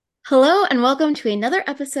Hello and welcome to another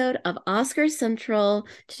episode of Oscar Central.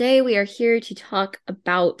 Today we are here to talk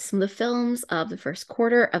about some of the films of the first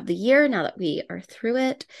quarter of the year now that we are through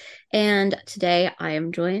it. And today I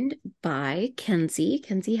am joined by Kenzie.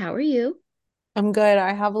 Kenzie, how are you? I'm good.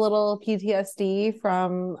 I have a little PTSD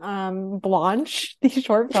from Blanche, the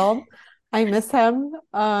short film. I miss him.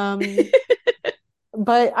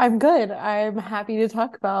 But I'm good. I'm happy to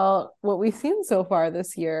talk about what we've seen so far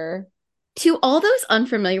this year. To all those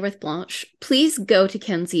unfamiliar with Blanche, please go to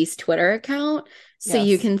Kenzie's Twitter account so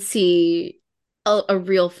you Yes. can see a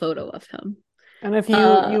real photo of him. And if you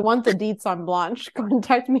Uh, you want the deets on Blanche,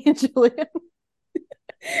 contact me and Julian.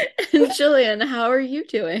 and Jillian, how are you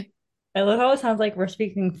doing? I love how it sounds like we're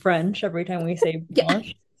speaking French every time we say Yeah.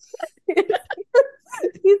 blanche.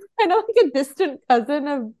 He's kind of like a distant cousin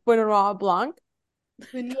of Benoit Blanc.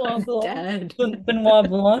 Benoit I'm Blanc. dead. Benoit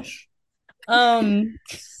Blanche. Um,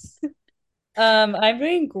 I'm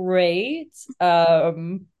doing great.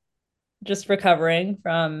 Just recovering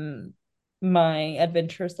from my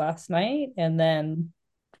adventures last night and then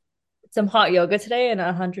some hot yoga today in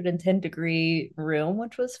a 110-degree room,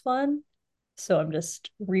 which was fun. So I'm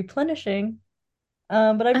just replenishing.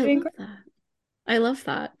 But I'm I doing love great. that. I love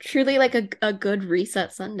that. Truly like a good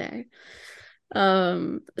reset Sunday.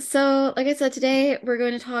 So like I said, today we're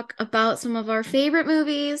going to talk about some of our favorite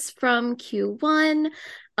movies from Q1.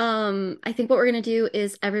 I think what we're going to do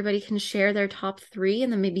is everybody can share their top three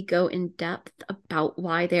and then maybe go in depth about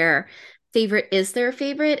why their favorite is their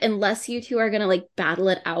favorite, unless you two are going to like battle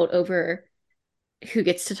it out over who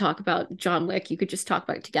gets to talk about John Wick. You could just talk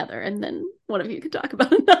about it together and then one of you could talk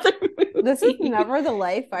about another This is movie. never the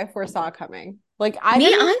life I foresaw coming. Like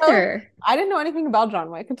Me either. I didn't know anything about John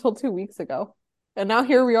Wick until 2 weeks ago. And now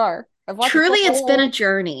here we are. I've watched the Truly, it's been a whole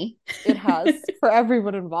journey. It has for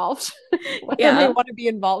everyone involved, whether they Yeah. want to be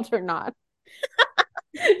involved or not.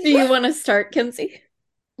 Do you want to start, Kinsey?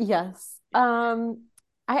 Yes.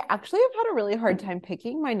 I actually have had a really hard time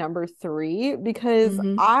picking my number three because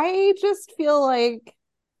Hmm. I just feel like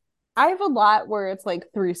I have a lot where it's like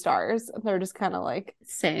 3 stars. They're just kind of like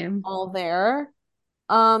Same. all there.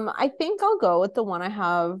 I think I'll go with the one I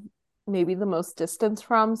have maybe the most distance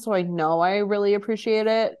from, so I know I really appreciate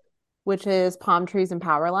it, which is Palm Trees and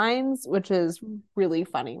Power Lines, which is really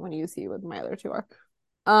funny when you see what my other two are.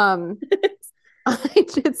 Um,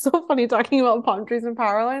 it's so funny talking about palm trees and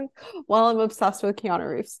power lines while I'm obsessed with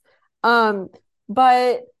Keanu Reeves. Um,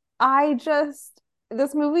 but I just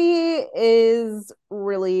this movie is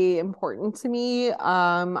really important to me.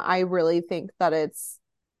 I really think that it's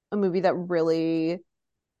a movie that really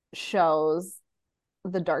shows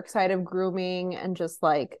the dark side of grooming and just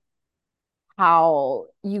like how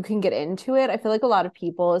you can get into it. I feel like a lot of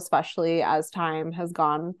people, especially as time has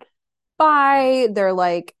gone by, they're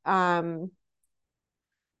like,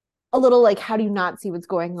 a little like, how do you not see what's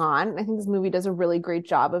going on? I think this movie does a really great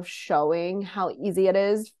job of showing how easy it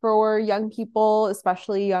is for young people,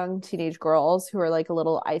 especially young teenage girls who are like a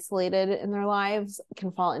little isolated in their lives,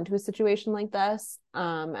 can fall into a situation like this.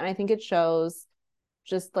 And I think it shows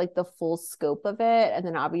just like the full scope of it. And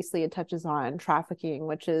then obviously it touches on trafficking,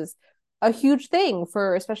 which is a huge thing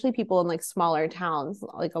for especially people in like smaller towns,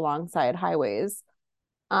 like alongside highways,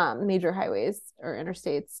 major highways or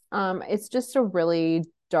interstates. It's just a really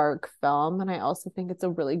dark film, and I also think it's a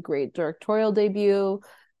really great directorial debut.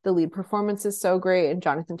 The lead performance is so great, and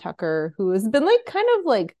Jonathan Tucker, who has been like kind of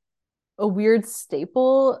like a weird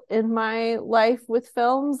staple in my life with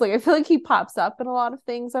films. Like I feel like he pops up in a lot of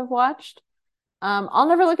things I've watched. I'll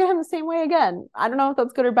never look at him the same way again. I don't know if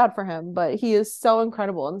that's good or bad for him, but he is so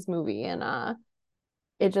incredible in this movie, and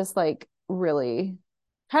it just like really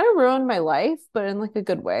kind of ruined my life, but in like a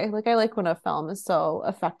good way. Like I like when a film is so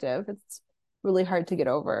effective. It's really hard to get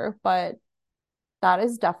over, but that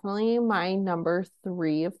is definitely my number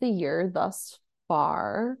three of the year thus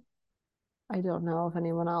far. I don't know if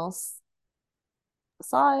anyone else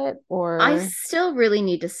saw it I or still really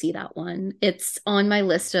need to see that one. It's on my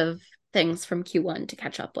list of things from Q1 to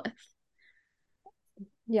catch up with.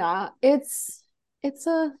 yeah, it's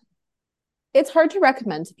a it's hard to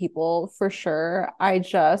recommend to people for sure. I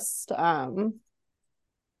just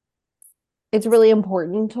it's really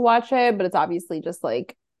important to watch it, but it's obviously just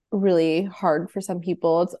like really hard for some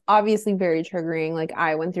people. It's obviously very triggering. Like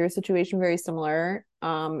I went through a situation very similar.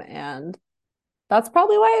 And that's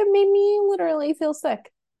probably why it made me literally feel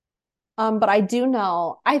sick. But I do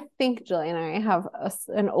know, I think Jillian and I have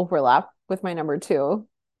an overlap with my number two,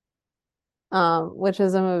 which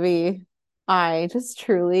is a movie I just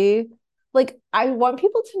truly like. I want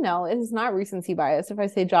people to know it is not recency bias if I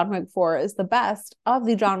say John Wick 4 is the best of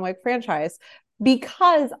the John Wick franchise,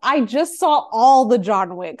 because I just saw all the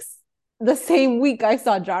John Wicks the same week I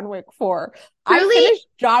saw John Wick 4. I Truly, finished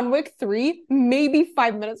John Wick 3 maybe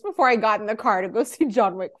 5 minutes before I got in the car to go see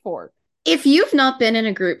John Wick 4. if you've not been in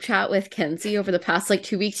a group chat with Kenzie over the past like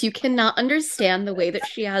 2 weeks, you cannot understand the way that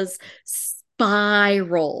she has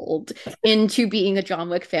spiraled into being a John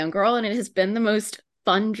Wick fangirl, and it has been the most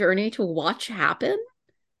fun journey to watch happen.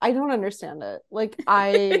 I don't understand it.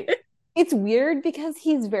 It's weird because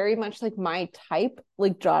he's very much like my type,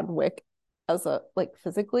 like John Wick as a like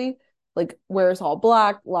physically, like wears all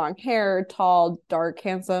black, long hair, tall, dark,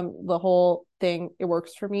 handsome, the whole thing. It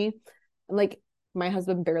works for me. And like my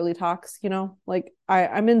husband barely talks, like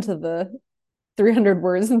I'm into the 300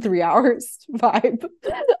 words in 3 hours vibe.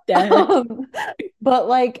 um, but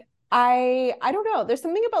like I don't know. There's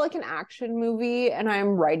something about like an action movie, and I'm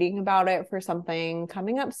writing about it for something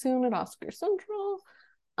coming up soon at Oscar Central.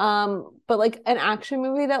 But like an action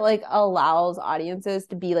movie that like allows audiences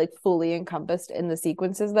to be like fully encompassed in the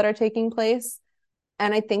sequences that are taking place.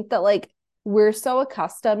 And I think that like we're so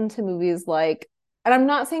accustomed to movies like, and I'm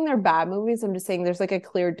not saying they're bad movies, I'm just saying there's like a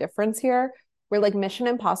clear difference here where like Mission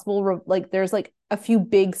Impossible, like there's like a few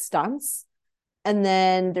big stunts and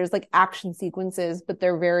then there's like action sequences, but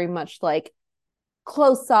they're very much like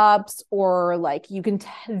close-ups or like you can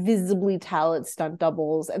visibly tell it's stunt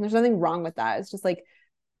doubles, and there's nothing wrong with that. It's just like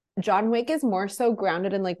John Wick is more so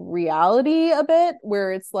grounded in like reality a bit,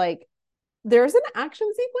 where it's like there's an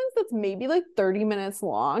action sequence that's maybe like 30 minutes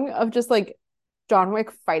long of just like John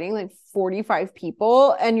Wick fighting like 45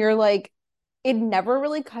 people, and you're like, it never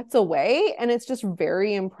really cuts away, and it's just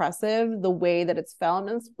very impressive the way that it's filmed,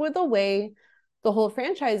 and it's with the way the whole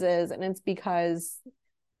franchise is, and it's because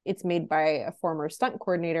it's made by a former stunt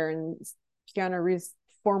coordinator and Keanu Reeves'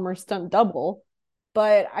 former stunt double.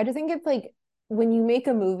 But I just think it's like when you make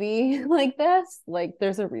a movie like this, like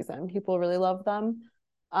there's a reason people really love them.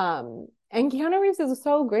 And Keanu Reeves is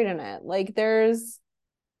so great in it. Like there's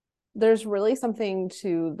really something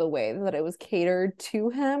to the way that it was catered to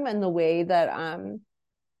him, and the way that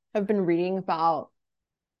I've been reading about,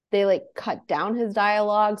 they like cut down his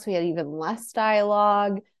dialogue so he had even less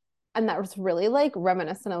dialogue. And that was really like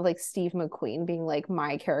reminiscent of like Steve McQueen being like,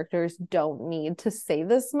 my characters don't need to say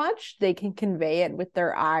this much. They can convey it with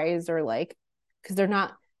their eyes, or like, because they're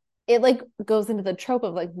not, it like goes into the trope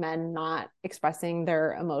of like men not expressing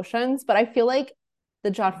their emotions. But I feel like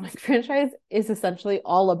the John Wick franchise is essentially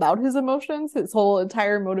all about his emotions. His whole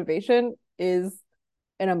entire motivation is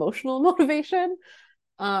an emotional motivation.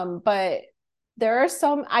 But there are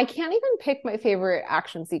some, I can't even pick my favorite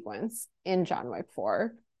action sequence in John Wick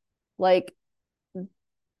 4. Like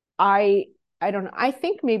I don't know. I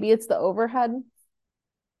think maybe it's the overhead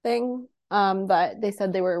thing. That they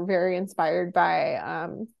said they were very inspired by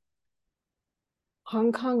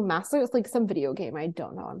Hong Kong Master. It's like some video game. I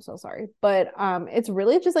don't know. I'm so sorry. But it's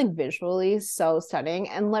really just like visually so stunning.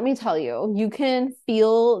 And let me tell you, you can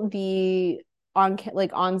feel the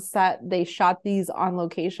on set, they shot these on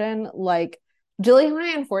location. Like Jillian and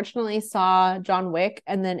I unfortunately saw John Wick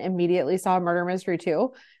and then immediately saw Murder Mystery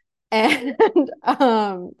 2. And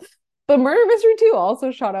but Murder Mystery 2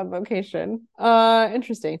 also shot on location.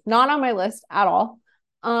 Interesting. Not on my list at all.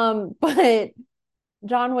 But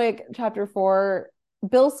John Wick Chapter 4,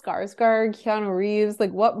 Bill Skarsgård, Keanu Reeves,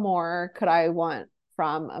 like what more could I want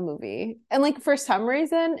from a movie? And like for some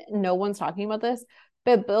reason, no one's talking about this,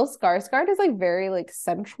 but Bill Skarsgård is like very like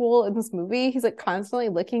sensual in this movie. He's like constantly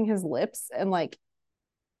licking his lips, and like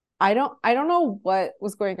I don't know what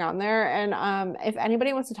was going on there. And if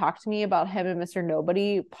anybody wants to talk to me about him and Mr.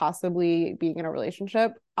 Nobody possibly being in a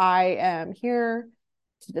relationship, I am here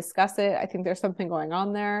to discuss it. I think there's something going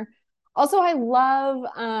on there. Also, I love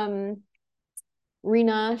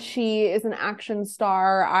Rena. She is an action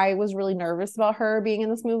star. I was really nervous about her being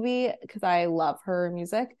in this movie because I love her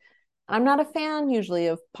music. I'm not a fan usually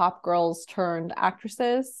of pop girls turned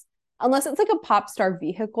actresses, unless it's like a pop star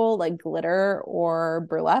vehicle like Glitter or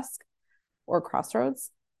Burlesque or Crossroads.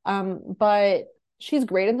 But she's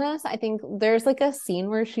great in this. I think there's like a scene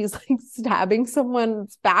where she's like stabbing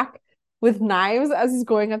someone's back with knives as he's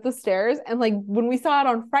going up the stairs. And like when we saw it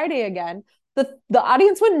on Friday again, the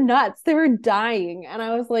audience went nuts. They were dying. And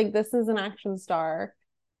I was like, this is an action star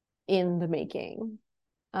in the making.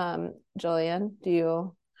 Jillian, do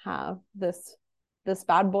you have this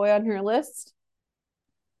bad boy on your list?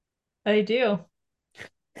 I do.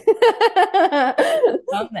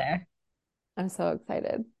 On there. I'm so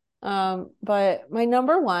excited. But my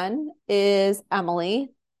number one is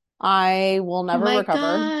Emily. I will never recover.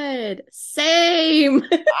 Oh my God. Same.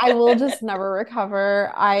 I will just never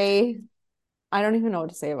recover. I don't even know what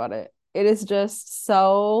to say about it. It is just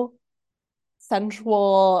so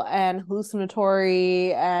sensual and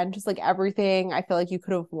hallucinatory and just like everything I feel like you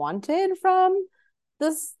could have wanted from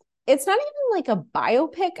this. It's not even like a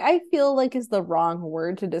biopic, I feel like is the wrong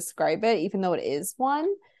word to describe it, even though it is one.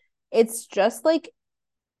 It's just like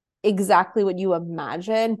exactly what you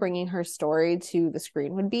imagine bringing her story to the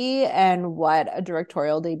screen would be, and what a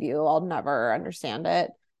directorial debut. I'll never understand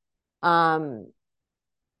it. Um,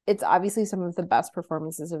 it's obviously some of the best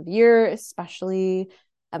performances of the year, especially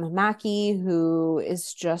Emma Mackey, who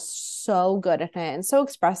is just so good at it and so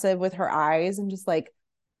expressive with her eyes and just like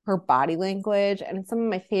her body language. And it's some of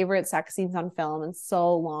my favorite sex scenes on film and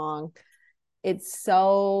so long. It's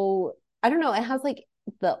so, I don't know, it has like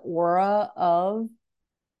the aura of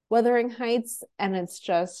Wuthering Heights, and it's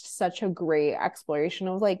just such a great exploration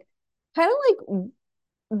of like kind of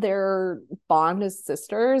like their bond as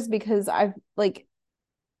sisters, because I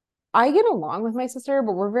get along with my sister,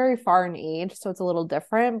 but we're very far in age, so it's a little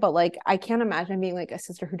different. But like, I can't imagine being like a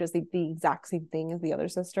sister who does the exact same thing as the other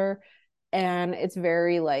sister. And it's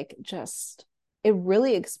very like just, it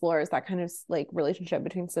really explores that kind of like relationship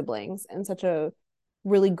between siblings in such a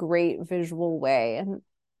really great visual way. And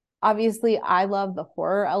obviously, I love the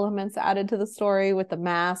horror elements added to the story with the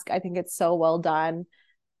mask. I think it's so well done.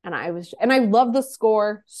 And I love the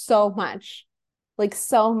score so much, like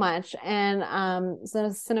so much. And so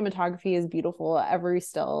the cinematography is beautiful. Every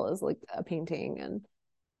still is like a painting. And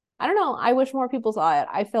I don't know, I wish more people saw it.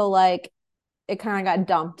 I feel like it kind of got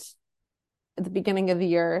dumped at the beginning of the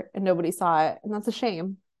year and nobody saw it, and that's a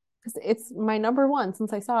shame because it's my number one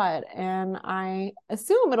since I saw it, and I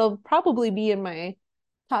assume it'll probably be in my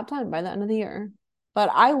top 10 by the end of the year. But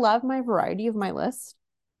I love my variety of my list.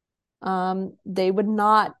 They would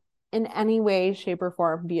not in any way, shape, or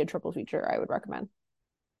form be a triple feature I would recommend.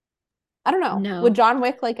 I don't know. Would No. John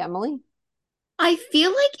Wick like Emily? I feel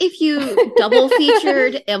like if you double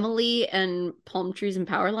featured Emily and Palm Trees and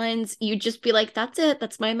Power Lines, you'd just be like, that's it.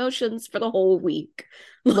 That's my emotions for the whole week.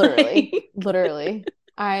 Literally. Like, Literally.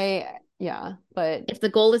 Yeah, but if the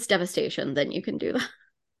goal is devastation, then you can do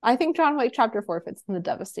I think John Wick Chapter 4 fits in the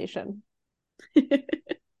devastation. that.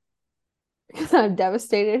 Because I'm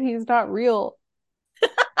devastated he's not real.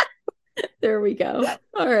 There we go.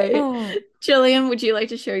 All right. Oh, Jillian, would you like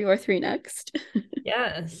to share your three next?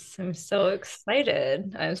 Yes, I'm so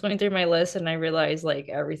excited. I was going through my list and I realized like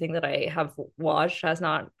everything that I have watched has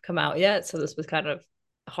not come out yet. So this was kind of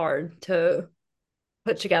hard to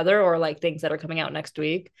put together, or like things that are coming out next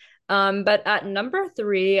week. But at number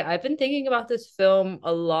three, I've been thinking about this film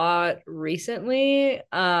a lot recently.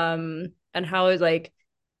 And how it's like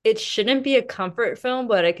it shouldn't be a comfort film,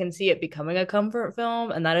 but I can see it becoming a comfort film,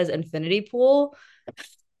 and that is Infinity Pool.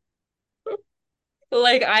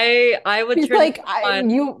 Like I would he's turn this like, on.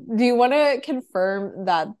 you do you want to confirm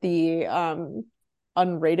that the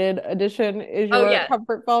unrated edition is Oh your yeah,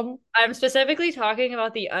 comfort film? I'm specifically talking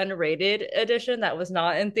about the unrated edition that was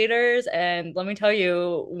not in theaters. And let me tell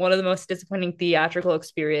you, one of the most disappointing theatrical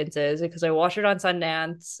experiences, because I watched it on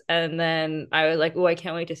Sundance and then I was like, oh, I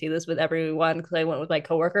can't wait to see this with everyone because I went with my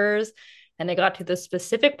coworkers. And I got to the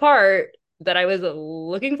specific part that I was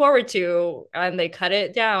looking forward to, and they cut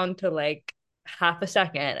it down to like half a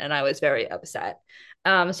second, and I was very upset.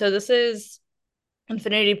 So this is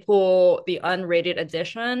Infinity Pool, the unrated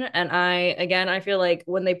edition. And I feel like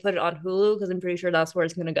when they put it on Hulu, because I'm pretty sure that's where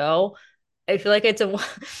it's going to go, I feel like it's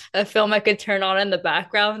a film I could turn on in the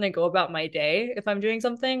background and go about my day if I'm doing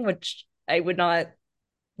something, which I would not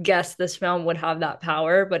guess this film would have that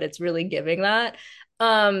power, but it's really giving that.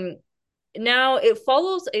 Um, Now it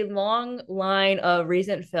follows a long line of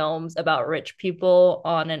recent films about rich people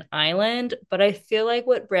on an island, but I feel like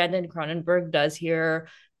what Brandon Cronenberg does here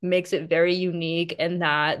makes it very unique in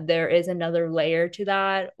that there is another layer to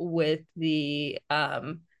that with the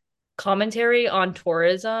commentary on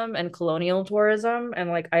tourism and colonial tourism. And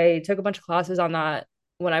like I took a bunch of classes on that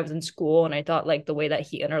when I was in school, and I thought like the way that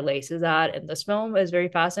he interlaces that in this film is very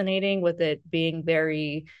fascinating, with it being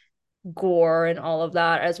very gore and all of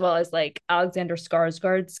that, as well as like Alexander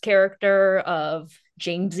Skarsgård's character of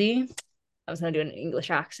Jamesy. I was gonna do an English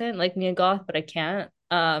accent like Mia Goth, but I can't.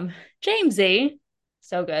 Jamesy,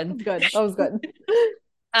 so That good. was good. That was good.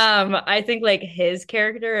 I think like his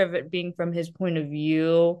character of it being from his point of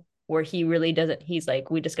view, where he really doesn't, he's like,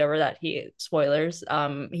 we discover that he, spoilers,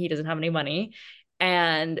 he doesn't have any money.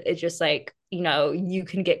 And it's just like, you know, you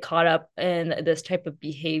can get caught up in this type of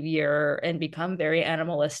behavior and become very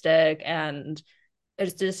animalistic. And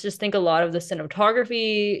it's just think a lot of the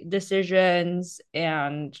cinematography decisions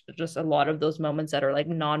and just a lot of those moments that are like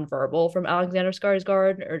nonverbal from Alexander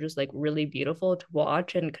Skarsgård are just like really beautiful to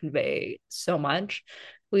watch and convey so much.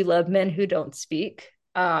 We love men who don't speak.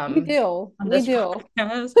 We um do. on We this do.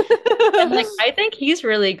 podcast. And like I think he's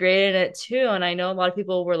really great in it too. And I know a lot of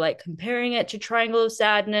people were like comparing it to Triangle of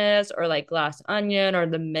Sadness or like Glass Onion or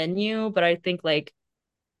The Menu, but I think like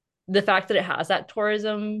the fact that it has that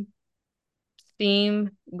tourism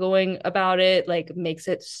theme going about it like makes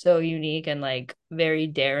it so unique and like very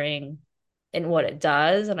daring in what it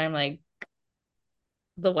does. And I'm like,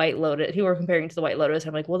 the White Lotus, who were comparing to the White Lotus.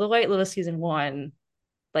 I'm like, well, the White Lotus season one,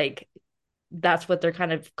 like that's what they're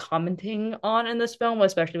kind of commenting on in this film,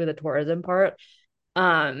 especially with the tourism part.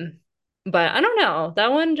 Um, but I don't know.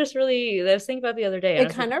 That one just really, I was thinking about the other day, and I It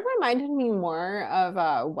was like, kind of reminded me more of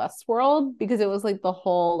Westworld because it was like the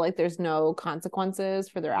whole like there's no consequences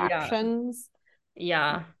for their yeah, actions.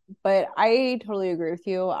 yeah. But I totally agree with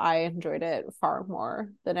you. I enjoyed it far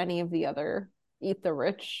more than any of the other Eat the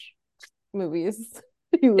Rich movies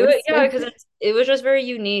you Yeah, listed. because it was just very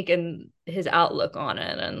unique and his outlook on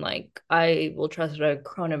it, and like I will trust a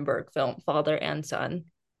Cronenberg film, father and son,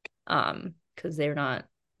 because they're not.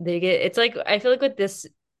 They get it's like I feel like with this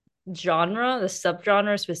genre, the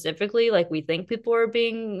subgenre specifically, like we think people are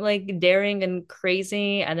being like daring and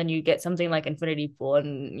crazy, and then you get something like Infinity Pool,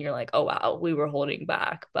 and you're like, oh wow, we were holding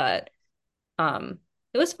back, but um,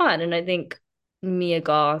 it was fun, and I think Mia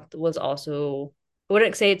Goth was also. I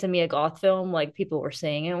wouldn't say it's a Mia Goth film like people were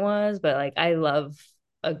saying it was, but like I love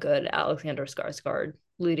a good Alexander Skarsgård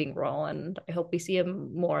leading role, and I hope we see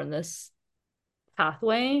him more in this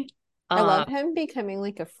pathway. I love Um, him becoming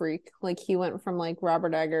like a freak. Like he went from like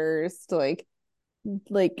Robert Eggers to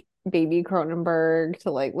like baby Cronenberg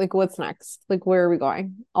to like what's next? Like where are we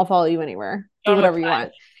going? I'll follow you anywhere. Do John Wick whatever you 5.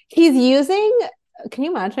 want. He's using, can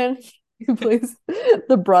you imagine? He plays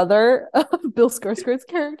the brother of Bill Skarsgård's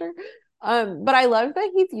character. But I love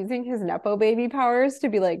that he's using his Nepo baby powers to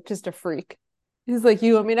be like just a freak. He's like,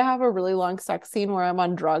 you want me to have a really long sex scene where I'm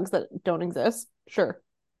on drugs that don't exist? Sure.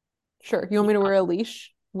 Sure. You want me to wear a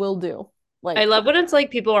leash? Will do. I Like love when it's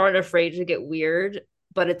like people aren't afraid to get weird,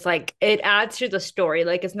 but it's like it adds to the story.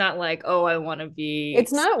 Like it's not like, oh, I want to be.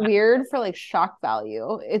 it's not weird for like shock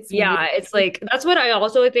value. It's weird. Yeah, it's like that's what I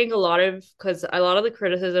also think a lot of because a lot of the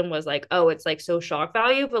criticism was like, oh, it's like so shock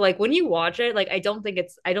value, but like when you watch it, like I don't think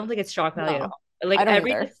it's shock value at No, all. Like I don't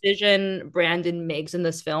every either. decision Brandon makes in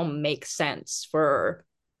this film makes sense for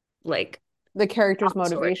like The character's how the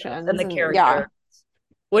story goes and motivations the and yeah, character,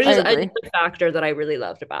 which I is agree. another factor that I really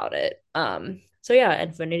loved about it. So yeah,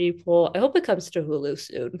 Infinity Pool. I hope it comes to Hulu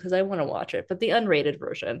soon because I want to watch it, but the unrated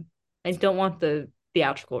version. I don't want the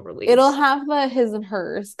theatrical It'll release. have the his and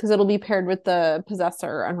hers because it'll be paired with the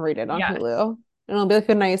Possessor unrated on Yes. Hulu. And it'll be like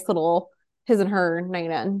a nice little his and her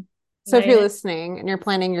night in. So if you're Night listening and you're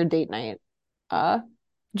planning your date night, uh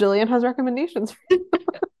Jillian has recommendations.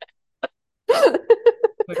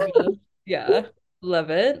 Yeah, love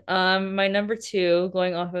it. My number two,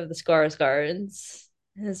 going off of the Skarsgårds,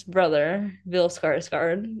 his brother, Bill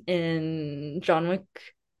Skarsgård in John Wick.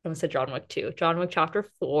 I almost said John Wick 2. John Wick Chapter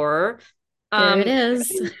 4. There it Um,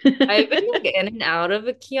 is. I've been like in and out of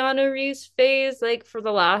a Keanu Reeves phase like for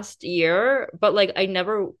the last year, but like I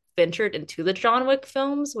never ventured into the John Wick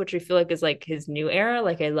films, which I feel like is like his new era.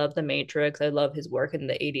 Like I love The Matrix. I love his work in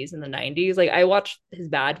the 80s and the 90s. Like I watch his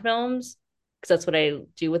bad films because that's what I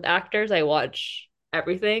do with actors. I watch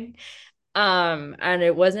everything. And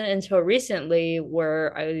it wasn't until recently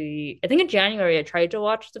where I think in January I tried to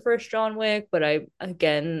watch the first John Wick, but I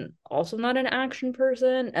again also not an action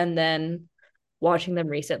person. And then watching them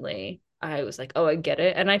recently, I was like, oh, I get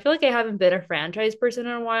it. And I feel like I haven't been a franchise person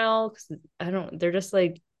in a while because I don't, they're just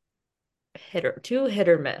like hit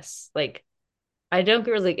or miss. Like I don't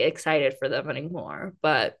get really excited for them anymore.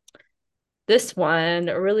 But this one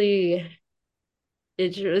really,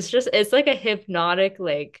 it's just, it's like a hypnotic,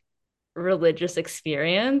 like religious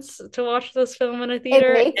experience to watch this film in a It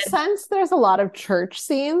theater. makes And sense. There's a lot of church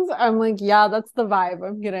scenes. I'm like, yeah, that's the vibe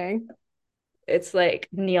I'm getting. it's like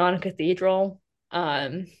neon cathedral,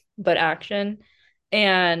 but action.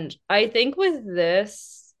 And I think with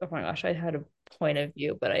this, oh my gosh, I had a point of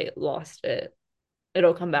view, but I lost it.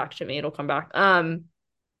 It'll come back to me. It'll come back.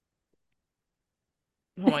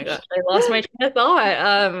 Oh my gosh, I lost my train of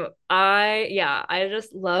thought. I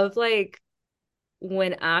just love like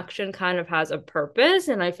when action kind of has a purpose,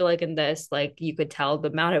 and I feel like in this, like you could tell the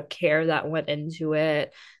amount of care that went into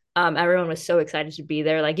it. Everyone was so excited to be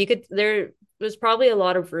there. Like you could, there was probably a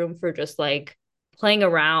lot of room for just like playing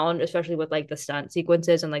around, especially with like the stunt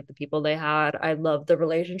sequences and like the people they had. I love the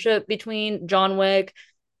relationship between John Wick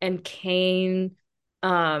and Kane.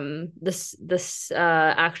 This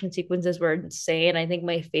action sequences were insane. I think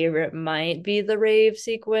my favorite might be the rave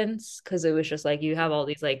sequence because it was just like you have all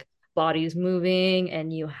these like bodies moving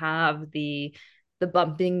and you have the the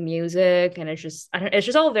bumping music, and it's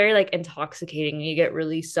just all very like intoxicating. You get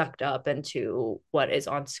really sucked up into what is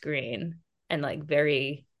on screen, and like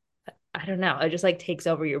very, I don't know, it just like takes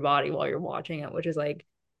over your body while you're watching it, which is like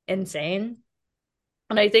insane.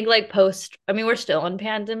 And I think like I mean, we're still in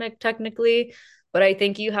pandemic technically, but I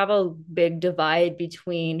think you have a big divide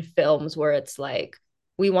between films where it's like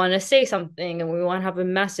we want to say something and we want to have a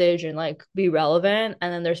message and like be relevant.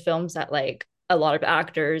 And then there's films that like a lot of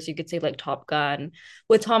actors, you could say like Top Gun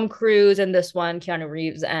with Tom Cruise and this one, Keanu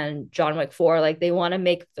Reeves and John Wick 4, like they want to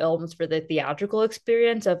make films for the theatrical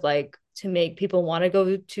experience of like to make people want to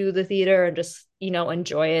go to the theater and just,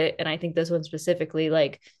 enjoy it. And I think this one specifically,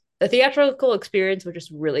 like the theatrical experience was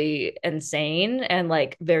just really insane and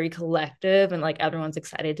like very collective and like everyone's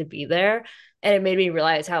excited to be there. And it made me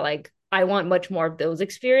realize how like I want much more of those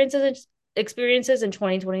experiences in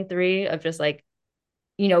 2023 of just like,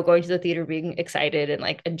 going to the theater, being excited and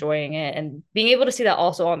like enjoying it and being able to see that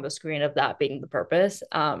also on the screen of that being the purpose.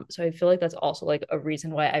 So I feel like that's also like a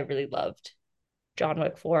reason why I really loved John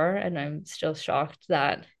Wick 4, and I'm still shocked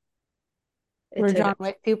that We're it took. John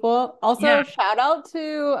Wick people. Yeah, Also, shout out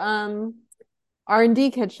to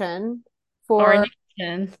R&D Kitchen our for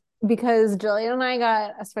nation. because Jillian and I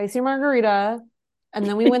got a spicy margarita and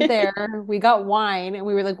then we went there, we got wine, and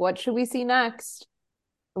we were like, what should we see next?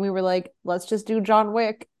 And we were like, let's just do John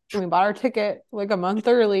Wick. And we bought our ticket like a month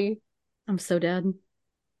early. I'm so dead.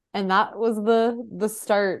 And that was the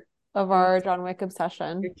start of our John Wick You're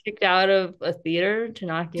obsession. kicked out of a theater to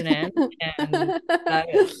not get in, and that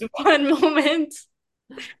is one moment.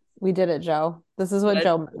 We did it, Joe. This is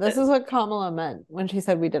what Kamala meant when she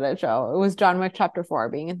said we did it, Joe. It was John Wick Chapter 4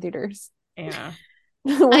 being in theaters. Yeah.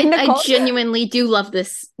 I genuinely do love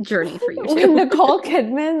this journey for you When too. Nicole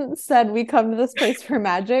Kidman said we come to this place for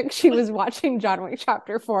magic, she was watching John Wick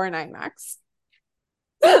Chapter 4 in IMAX.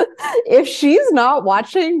 If she's not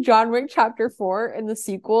watching John Wick Chapter 4 in the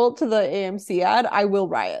sequel to the AMC ad, I will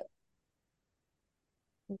riot.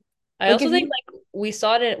 I Like also if think you like we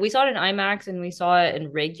saw it in IMAX and we saw it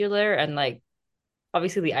in regular, and like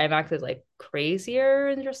obviously the IMAX is like crazier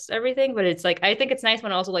and just everything, but it's like I think it's nice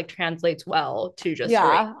when it also like translates well to just a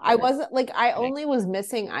Yeah, I regular. wasn't like I only was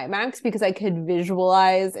missing IMAX because I could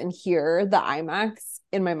visualize and hear the IMAX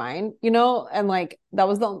in my mind, and like that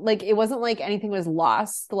was the like it wasn't like anything was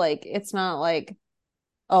lost. Like it's not like,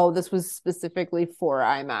 oh, this was specifically for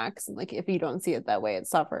IMAX. And like if you don't see it that way, it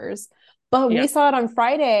suffers. But Yeah. we saw it on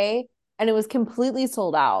Friday and it was completely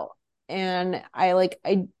sold out. And I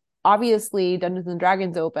obviously Dungeons and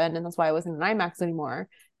Dragons opened, and that's why I wasn't in IMAX anymore.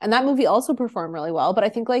 And that movie also performed really well. But I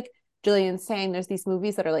think like Jillian's saying, there's these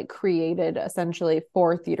movies that are like created essentially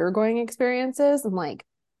for theater going experiences. And like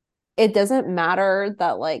it doesn't matter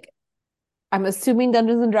that like I'm assuming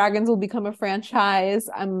Dungeons and Dragons will become a franchise.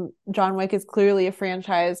 John Wick is clearly a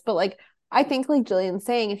franchise, but like I think like Jillian's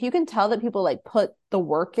saying, if you can tell that people like put the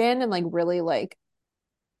work in and like really like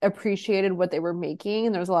appreciated what they were making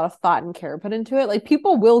and there was a lot of thought and care put into it, like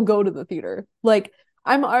people will go to the theater. Like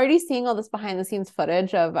I'm already seeing all this behind the scenes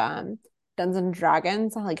footage of Dungeons and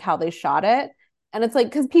Dragons, like how they shot it. And it's like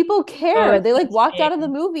because people Oh, care. it's They like walked out of the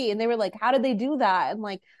insane. movie and they were like, how did they do that? And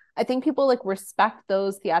like I think people like respect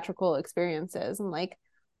those theatrical experiences. And like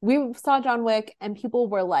we saw John Wick and people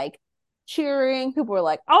were like cheering, people were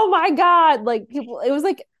like, oh my God. Like people, it was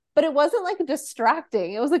like, but it wasn't like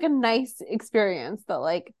distracting. It was like a nice experience that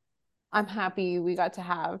like I'm happy we got to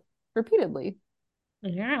have repeatedly.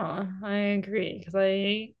 Yeah, I agree. Because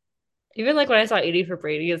I even like when I saw 80 for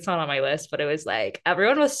Brady, it's not on my list, but it was like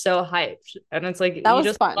everyone was so hyped. And it's like That you was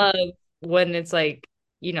just fun. love when it's like,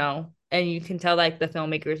 and you can tell like the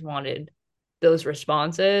filmmakers wanted those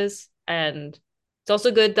responses. And it's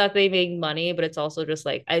also good that they make money, but it's also just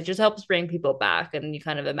like it just helps bring people back. And you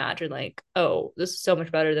kind of imagine like, oh, this is so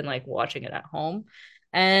much better than like watching it at home.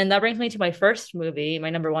 And that brings me to my first movie, my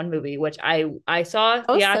number one movie, which I saw That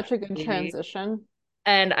was such a good theatrically, transition.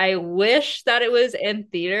 and I wish that it was in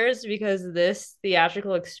theaters because this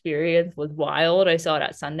theatrical experience was wild. I saw it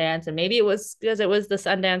at Sundance, and maybe it was because it was the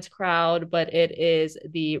Sundance crowd, but it is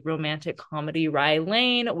the romantic comedy Rye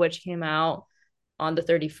Lane, which came out on the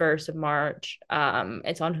 31st of March.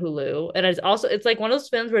 It's on Hulu. And it's like one of those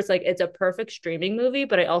films where it's like it's a perfect streaming movie,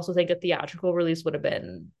 but I also think a theatrical release would have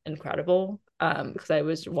been incredible. Because I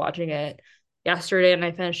was watching it yesterday and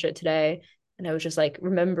I finished it today. And I was just like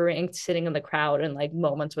remembering sitting in the crowd and like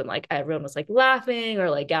moments when like everyone was like laughing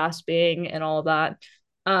or like gasping and all of that.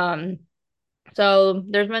 Um, so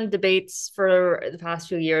there's been debates for the past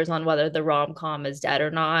few years on whether the rom-com is dead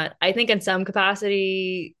or not. I think in some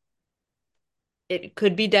capacity it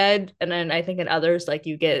could be dead, and then I think in others like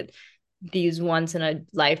you get these once in a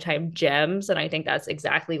lifetime gems. And I think that's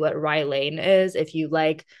exactly what Rye Lane is. If you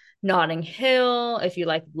like Notting Hill, if you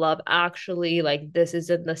like Love Actually, like this is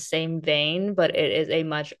in the same vein, but it is a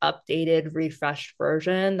much updated, refreshed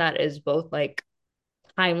version that is both like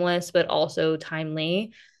timeless but also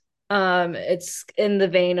timely. It's in the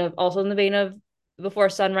vein of also in the vein of Before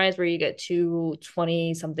Sunrise, where you get two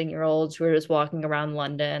 20 something year olds who are just walking around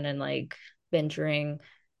London and like venturing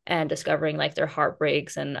and discovering like their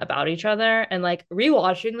heartbreaks and about each other. And like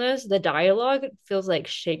rewatching this, the dialogue feels like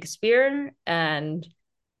Shakespeare, and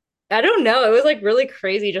I don't know, it was like really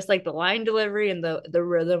crazy, just like the line delivery and the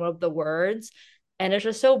rhythm of the words. And it's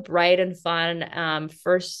just so bright and fun.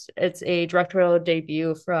 First, it's a directorial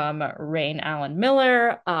debut from Rain Allen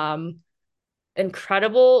Miller.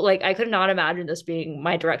 Incredible. Like I could not imagine this being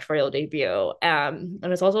my directorial debut. And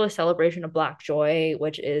it's also a celebration of Black joy,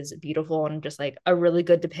 which is beautiful and just like a really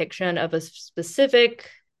good depiction of a specific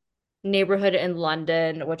neighborhood in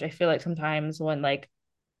London, which I feel like sometimes when like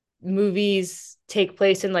movies take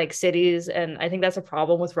place in like cities, and I think that's a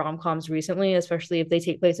problem with rom-coms recently, especially if they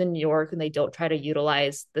take place in New York and they don't try to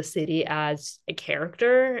utilize the city as a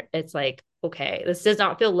character. It's like, okay, this does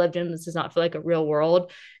not feel lived in, this does not feel like a real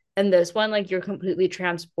world. And this one, like you're completely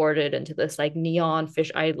transported into this like neon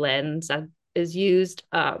fisheye lens that is used.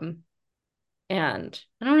 And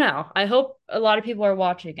I don't know, I hope a lot of people are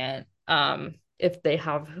watching it. If they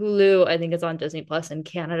have Hulu, I think it's on Disney Plus in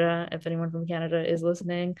Canada, if anyone from Canada is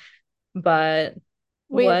listening. But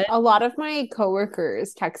Wait, what? a lot of my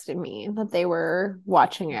coworkers texted me that they were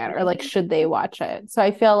watching it or like should they watch it. So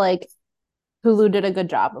I feel like Hulu did a good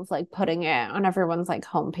job of like putting it on everyone's like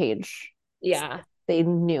homepage. Yeah. They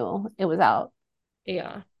knew it was out.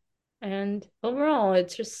 Yeah. And overall,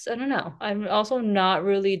 it's just, I don't know. I'm also not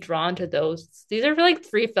really drawn to those. These are like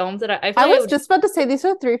three films that I feel I like I was would just about to say these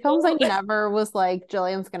are three films I just never was like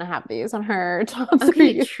Jillian's gonna have these on her top Okay,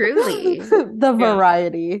 three. truly. The yeah,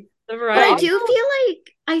 variety. the But I But variety. do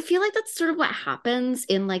feel like that's sort of what happens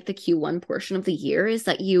in like the Q1 portion of the year is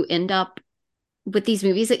that you end up with these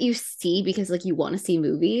movies that you see because like you want to see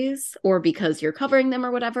movies or because you're covering them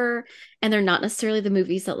or whatever, and they're not necessarily the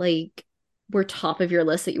movies that like were top of your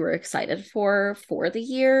list that you were excited for the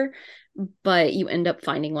year, but you end up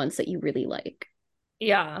finding ones that you really like.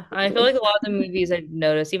 Yeah, I feel like a lot of the movies I've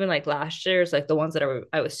noticed, even like last year's, like the ones that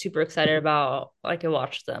I was super excited about, like I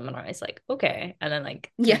watched them and I was like, okay. And then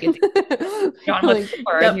like you Yeah. get John Wick like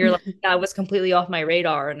 4 and Yep. you're like, that was completely off my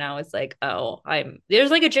radar. And now it's like, oh, there's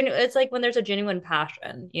like a genuine, it's like when there's a genuine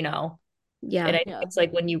passion, you know? And Yeah. I think yeah. it's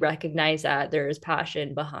like when you recognize that there's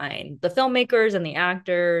passion behind the filmmakers and the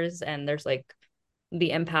actors, and there's like the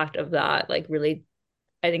impact of that, like really,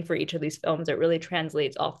 I think for each of these films, it really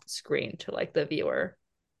translates off the screen to like the viewer.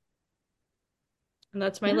 And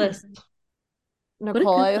that's my Yeah. list. What a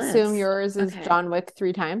Nicole, I good assume list. yours is Okay. John Wick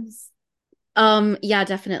three times. Yeah,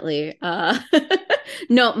 definitely.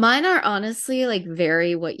 No, mine are honestly like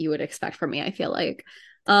very what you would expect from me, I feel like.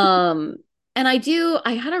 Um, and I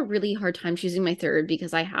had a really hard time choosing my third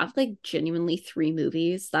because I have like genuinely three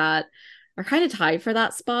movies that are kind of tied for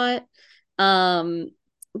that spot. Um,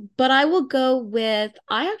 but I will go with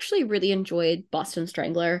I actually really enjoyed Boston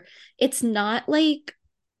Strangler. It's not like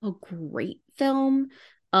a great film.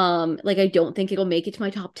 Like I don't think it'll make it to my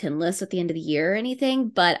top 10 list at the end of the year or anything,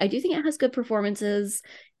 but I do think it has good performances.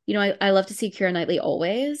 You know, I love to see Keira Knightley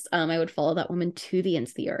always. I would follow that woman to the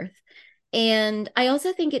ends of the earth. And I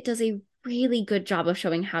also think it does a really good job of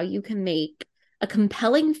showing how you can make a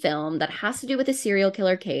compelling film that has to do with a serial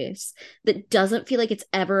killer case that doesn't feel like it's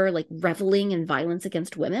ever like reveling in violence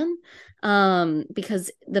against women.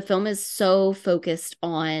 Because the film is so focused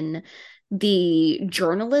on the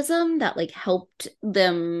journalism that like helped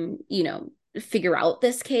them, you know, figure out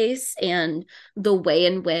this case and the way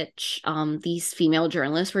in which these female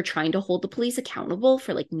journalists were trying to hold the police accountable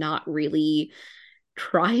for like not really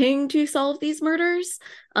trying to solve these murders.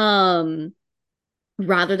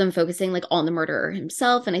 Rather than focusing like on the murderer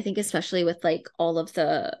himself. And I think especially with like all of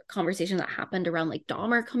the conversation that happened around like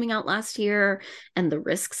Dahmer coming out last year and the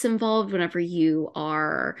risks involved whenever you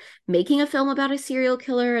are making a film about a serial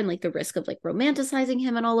killer and like the risk of like romanticizing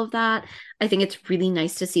him and all of that, I think it's really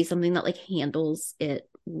nice to see something that like handles it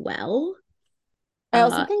well. I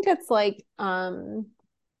also uh think it's like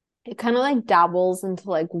it kind of like dabbles into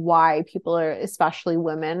like why people are, especially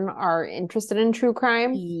women, are interested in true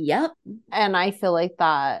crime. yep. And I feel like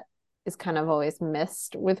that is kind of always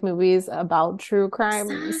missed with movies about true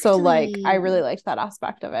crime. So like I really Exactly. liked that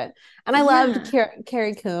aspect of it. And I loved Yeah.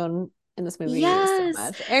 Carrie Coon in this movie so Yes.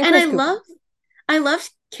 much. And And Chris Cooper. I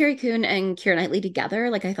loved Carrie Coon and Keira Knightley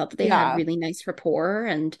together. Like I thought that they had Yeah. really nice rapport,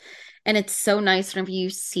 and And it's so nice whenever you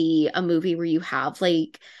see a movie where you have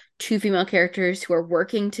like two female characters who are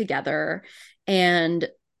working together and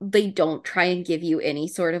they don't try and give you any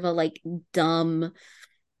sort of a like dumb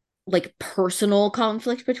like personal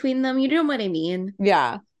conflict between them. You know what I mean?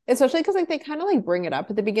 Yeah. Especially because like they kind of like bring it up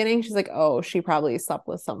at the beginning. She's like, oh, she probably slept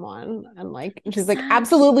with someone. And like she's like,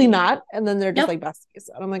 absolutely Exactly. not. And then they're just Yep. like besties.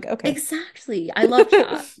 And I'm like, okay. Exactly. I loved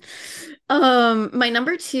that. My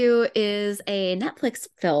number two is a Netflix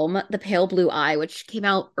film, The Pale Blue Eye, which came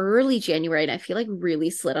out early January and I feel like really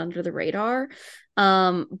slid under the radar.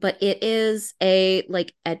 But it is a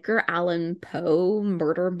like Edgar Allan Poe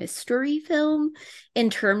murder mystery film in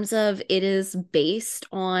terms of it is based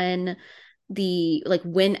on the like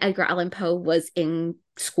when Edgar Allan Poe was in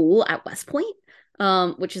school at West Point,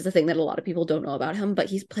 which is the thing that a lot of people don't know about him, but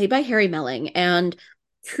he's played by Harry Melling. And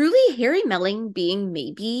truly Harry Melling being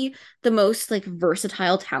maybe the most like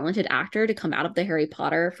versatile, talented actor to come out of the Harry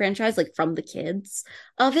Potter franchise, like from the kids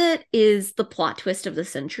of it, is the plot twist of the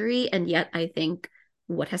century. And yet I think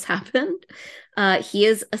what has happened. He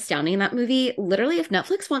is astounding in that movie. Literally, if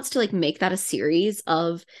Netflix wants to like make that a series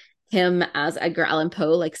of him as Edgar Allan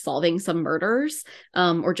Poe, like solving some murders,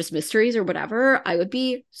 or just mysteries or whatever, I would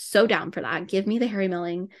be so down for that. Give me the Harry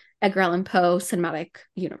Melling, Edgar Allan Poe cinematic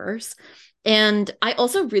universe. And I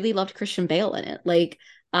also really loved Christian Bale in it. Like,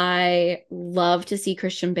 I love to see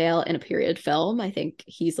Christian Bale in a period film. I think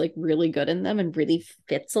he's like really good in them and really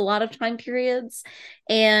fits a lot of time periods.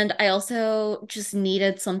 And I also just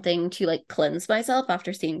needed something to like cleanse myself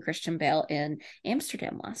after seeing Christian Bale in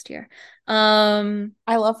Amsterdam last year. I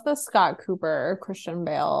love the Scott Cooper Christian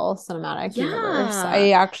Bale cinematic universe. Yeah,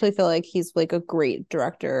 I actually feel like he's like a great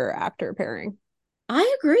director actor pairing.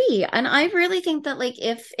 I agree. And I really think that like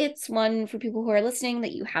if it's one for people who are listening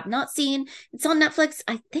that you have not seen, it's on Netflix.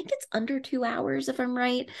 I think it's under 2 hours if I'm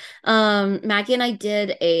right. Maggie and I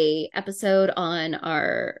did a episode on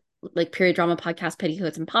our like period drama podcast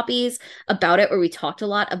Petticoats and Poppies about it where we talked a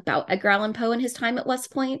lot about Edgar Allan Poe and his time at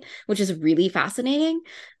West Point, which is really fascinating.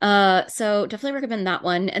 So definitely recommend that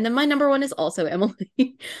one. And then my number one is also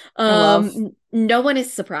Emily. I love. No one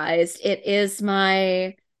is surprised. It is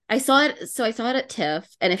my I saw it at TIFF,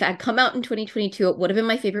 and if it had come out in 2022, it would have been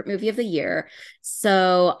my favorite movie of the year.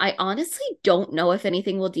 So I honestly don't know if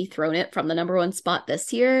anything will dethrone it from the number one spot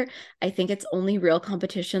this year. I think its only real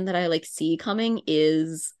competition that I like see coming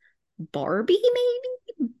is Barbie,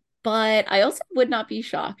 maybe. But I also would not be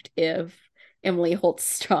shocked if Emily holds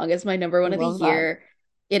strong as my number I one of the love that. year.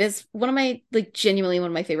 It is one of my like genuinely one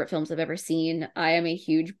of my favorite films I've ever seen. I am a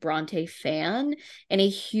huge Bronte fan and a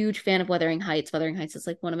huge fan of Wuthering Heights. Wuthering Heights is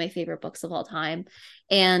like one of my favorite books of all time.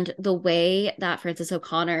 And the way that Frances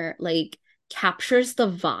O'Connor like captures the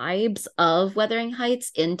vibes of Wuthering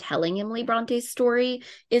Heights in telling Emily Bronte's story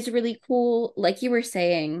is really cool. Like you were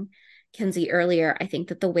saying, Kenzie, earlier, I think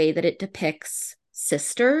that the way that it depicts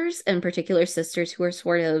sisters, in particular sisters who are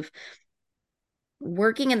sort of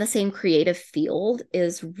working in the same creative field,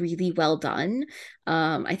 is really well done.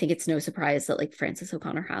 I think it's no surprise that like Frances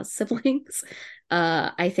O'Connor has siblings.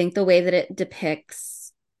 I think the way that it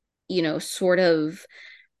depicts, sort of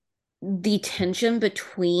the tension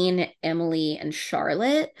between Emily and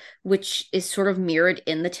Charlotte, which is sort of mirrored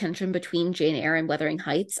in the tension between Jane Eyre and Wuthering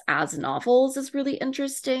Heights as novels, is really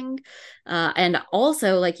interesting. And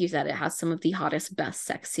also, like you said, it has some of the hottest, best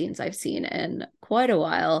sex scenes I've seen in quite a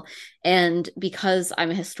while. And because I'm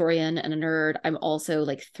a historian and a nerd, I'm also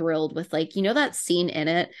like thrilled with like, that scene in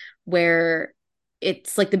it where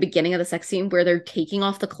it's like the beginning of the sex scene where they're taking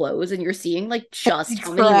off the clothes and you're seeing like just It's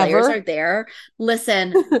how many layers forever. are there.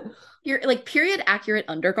 Listen, you're like period accurate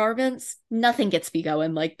undergarments, nothing gets me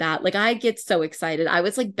going like that. Like I get so excited, I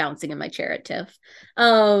was like bouncing in my chair at TIFF.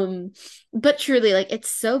 But truly, like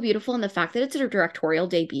it's so beautiful, and the fact that it's a directorial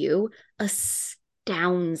debut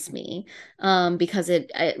astounds me, because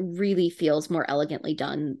it really feels more elegantly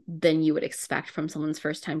done than you would expect from someone's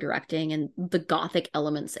first time directing, and the gothic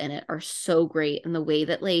elements in it are so great, and the way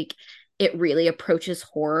that like it really approaches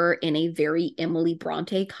horror in a very Emily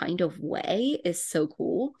Bronte kind of way is so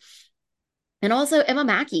cool. And also Emma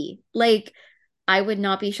Mackey. Like, I would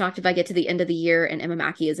not be shocked if I get to the end of the year and Emma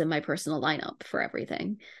Mackey is in my personal lineup for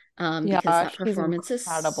everything. Because Yeah, that she's performance is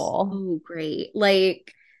incredible. so great.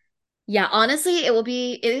 Like, yeah, honestly,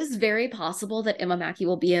 it is very possible that Emma Mackey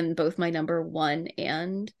will be in both my number one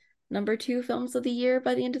and number two films of the year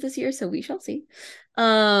by the end of this year. So we shall see.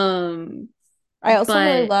 Um, I also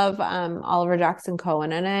really but love Oliver Jackson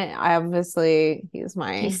Cohen in it. I obviously he's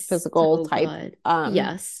my he's physical so type. good. Um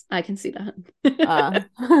Yes, I can see that.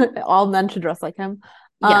 uh all men should dress like him.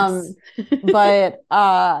 Yes. But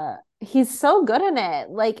he's so good in it.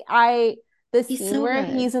 Like the He's scene so where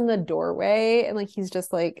good. he's in the doorway and like he's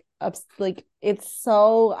just like like it's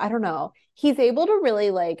so, I don't know. He's able to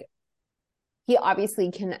really like, he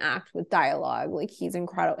obviously can act with dialogue. Like he's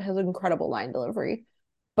incredible, has incredible line delivery.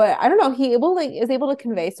 But I don't know, he able like is able to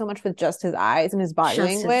convey so much with just his eyes and his body Just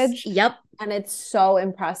his, language. yep. And it's so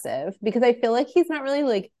impressive because I feel like he's not really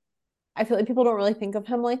like, I feel like people don't really think of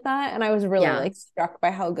him like that. And I was really Yeah. like struck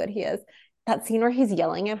by how good he is. That scene where he's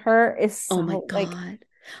yelling at her is Oh my so like, God.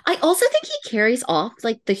 I also think he carries off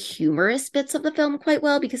like the humorous bits of the film quite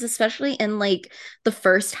well because especially in like the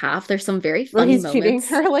first half, there's some very where funny he's treating moments.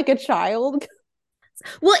 her like a child.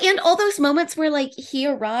 Well, and all those moments where like he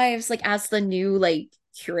arrives like as the new like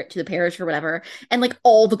curate to the parish or whatever, and like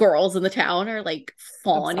all the girls in the town are like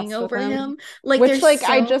fawning Obsessed with over him. him. Like Which there's like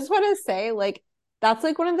I so just want to say, like, that's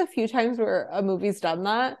like one of the few times where a movie's done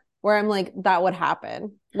that where I'm like, that would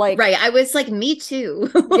happen. Like, right. I was like, me too.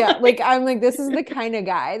 yeah, like I'm like, this is the kind of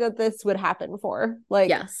guy that this would happen for. Like,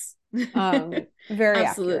 Yes. very accurate.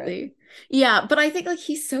 Absolutely. Yeah, but I think like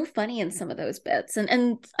he's so funny in some of those bits.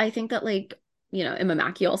 And I think that like, you know, Emma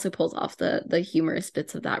Mackey also pulls off the humorous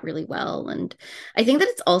bits of that really well. And I think that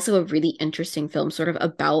it's also a really interesting film sort of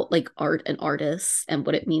about like art and artists and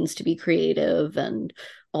what it means to be creative and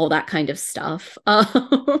all that kind of stuff.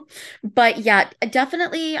 But yeah,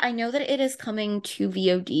 definitely I know that it is coming to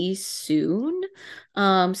VOD soon.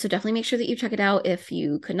 So definitely make sure that you check it out if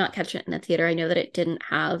you could not catch it in the theater. I know that it didn't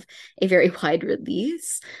have a very wide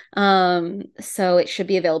release. So it should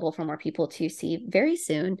be available for more people to see very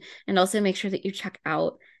soon. And also make sure that you check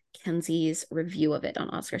out Kenzie's review of it on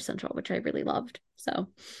Oscar Central, which I really loved. So,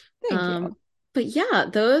 Thank you. but yeah,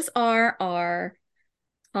 those are our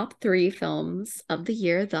top three films of the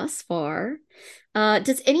year thus far.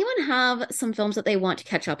 Does anyone have some films that they want to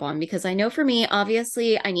catch up on? Because I know for me,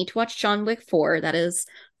 obviously, I need to watch John Wick 4. That is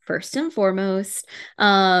first and foremost.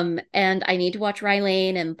 And I need to watch Rye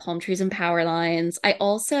Lane and Palm Trees and Power Lines. I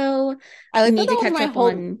also I like that need to that was catch my up whole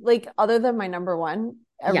on, like other than my number one,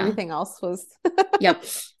 yeah, everything else was yep.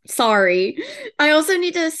 Sorry. I also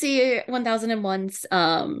need to see 1001's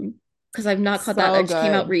because I've not caught that. so That just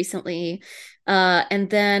came out good. recently. And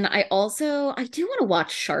then I do want to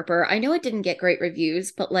watch Sharper. I know it didn't get great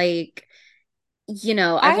reviews, but like, you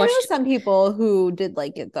know, I know some people who did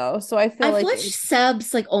like it though, so I feel I've like watched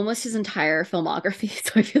Seb's like almost his entire filmography,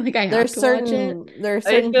 so I feel like I have to watch it. there's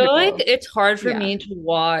I certain feel like people. it's hard for Yeah. me to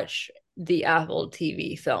watch the Apple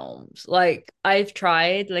TV films. Like I've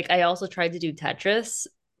tried, like I also tried to do Tetris,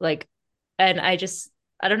 like, and I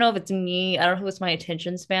don't know if it's me, I don't know if it's my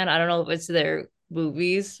attention span, I don't know if it's their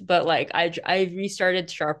movies, but like I restarted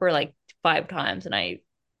Sharper like 5 times and I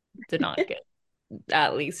did not get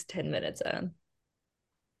at least 10 minutes in.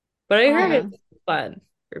 But I heard I Yeah. it's fun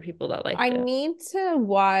for people that I liked it. need to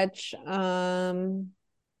watch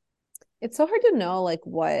it's so hard to know like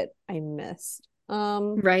what I missed.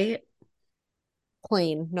 Right?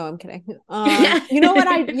 Plain. No, I'm kidding. You know what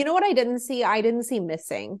I didn't see? I didn't see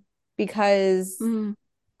Missing because Mm,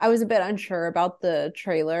 I was a bit unsure about the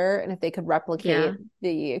trailer and if they could yeah. replicate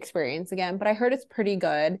the experience again, but I heard it's pretty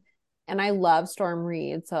good and I love Storm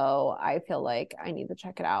Reed, so I feel like I need to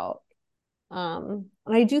check it out. And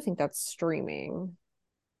I do think that's streaming.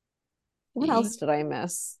 What else did I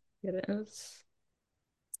miss? It is.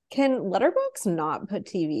 Can Letterboxd not put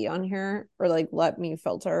TV on here or like let me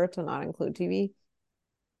filter to not include TV?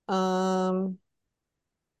 Um,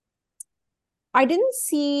 I didn't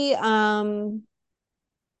see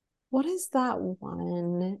what is that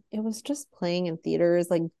one? It was just playing in theaters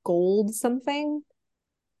like Gold something.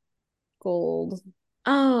 Gold.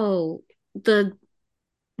 Oh, the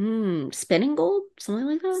Spinning Gold, something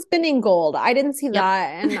like that. Spinning Gold. I didn't see Yep.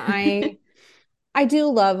 that and I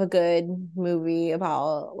do love a good movie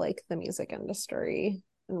about like the music industry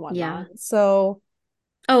and Yeah. whatnot. So,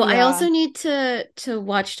 Oh, I yeah. also need to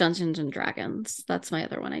watch Dungeons and Dragons. That's my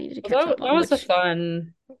other one I need to catch That, up that on, was a which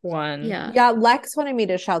fun one. yeah. Yeah, Lex wanted me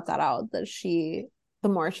to shout that out that the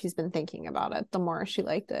more she's been thinking about it, the more she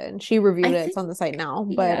liked it. And she reviewed I it. It's think on the site now.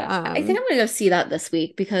 But yeah. I think I'm gonna go see that this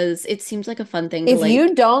week because it seems like a fun thing to if like.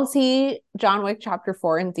 you don't see John Wick Chapter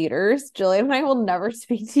 4 in theaters, Jillian and I will never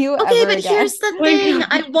speak to you Okay, ever but again. here's the Oh my thing. God.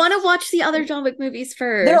 I want to watch the other John Wick movies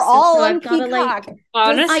They're first, and all so on I've got to Peacock. like. Just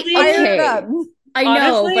I Honestly, fire it okay. up. I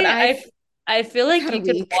know, but honestly, I feel I've like had a you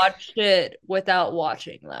could week. watch it without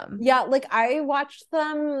watching them. Yeah, like I watched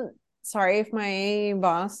them. Sorry if my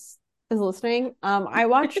boss is listening. I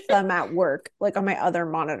watched them at work, like on my other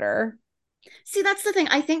monitor. See, that's the thing.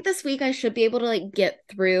 I think this week I should be able to like get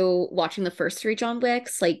through watching the first three John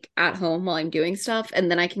Wicks like at home while I'm doing stuff,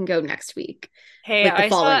 and then I can go next week, Hey, like the I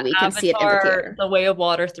saw following week, and see it in the Avatar: theater. The Way of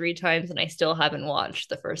Water 3 times, and I still haven't watched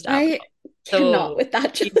the first I Avatar. Cannot So, with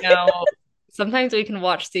that. you know, sometimes we can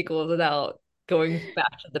watch sequels without going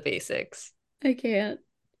back to the basics. I can't.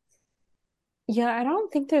 Yeah, I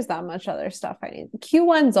don't think there's that much other stuff I need.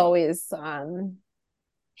 Q1's always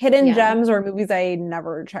hidden Yeah. gems or movies I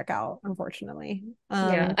never check out, unfortunately.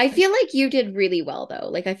 Yeah. I feel like you did really well though.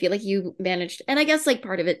 Like I feel like you managed, and I guess like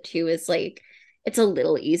part of it too is like it's a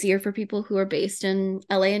little easier for people who are based in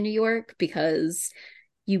LA and New York because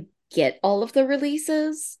you get all of the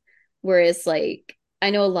releases. Whereas like I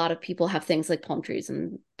know a lot of people have things like Palm Trees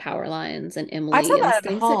and Power Lines and I saw Emily and that at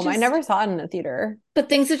things that home. I just never saw it in a theater. but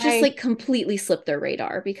things that just I like completely slip their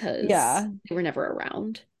radar because Yeah. they were never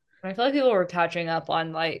around. I feel like people were catching up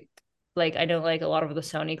on like I know like a lot of the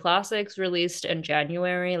Sony classics released in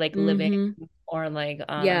January, like Living Hmm. or like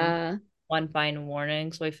Yeah. One Fine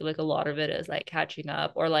Warning. So I feel like a lot of it is like catching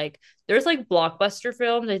up. Or like there's like blockbuster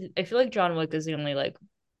films. I feel like John Wick is the only like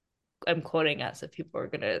I'm quoting us if people are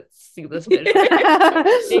gonna see this video.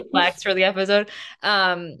 Flex for the episode.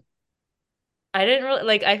 I didn't really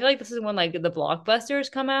like I feel like this is when like the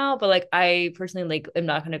blockbusters come out, but like I personally like am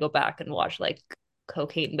not gonna go back and watch like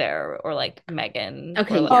Cocaine Bear or like Megan or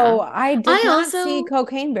Okay, like Oh, yeah. I did I not see also,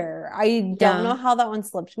 Cocaine Bear. I don't yeah, know how that one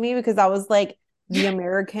slipped me because that was like the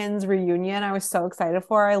Americans reunion I was so excited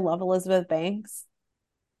for. I love Elizabeth Banks.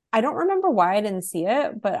 I don't remember why I didn't see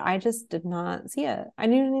it, but I just did not see it. I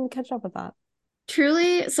need to catch up with that.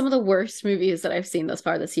 truly some of the worst movies that I've seen thus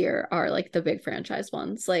far this year are like the big franchise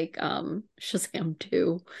ones, like Shazam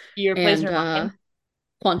 2 Your Place and or Mine.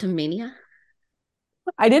 Quantum Mania.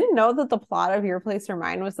 I didn't know that the plot of Your Place or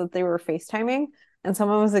Mine was that they were FaceTiming and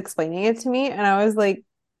someone was explaining it to me, and I was like,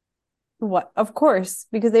 what? Of course,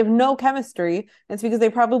 because they have no chemistry. It's because they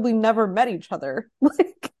probably never met each other.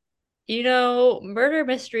 Like, You know, Murder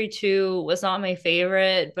Mystery 2 was not my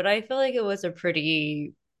favorite, but I feel like it was a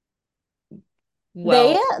pretty they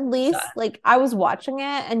well at done. least like I was watching it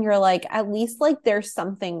and you're like, at least like there's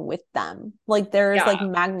something with them. Like there's Yeah, like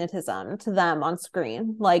magnetism to them on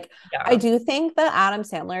screen. Like I yeah. do think that Adam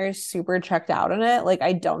Sandler is super checked out in it. Like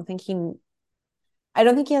I don't think he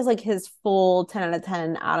has like his full 10 out of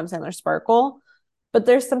 10 Adam Sandler sparkle, but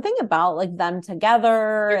there's something about like them together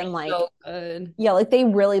They're and like so good. yeah, like they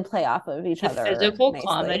really play off of each The other physical nicely.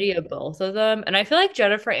 comedy of both of them. And I feel like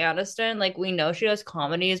Jennifer Aniston, like we know she does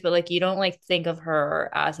comedies, but like you don't like think of her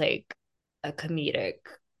as like a comedic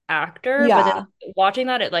actor. But then Yeah. watching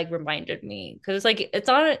that, it like reminded me because it's like it's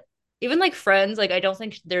not even like Friends, like I don't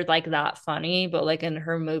think they're like that funny, but like in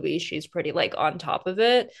her movies, she's pretty like on top of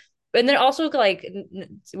it. And then also like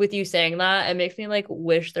with you saying that, it makes me like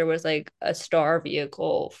wish there was like a star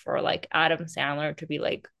vehicle for like Adam Sandler to be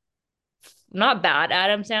like not bad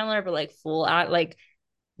Adam Sandler, but like full at like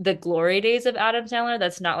the glory days of Adam Sandler.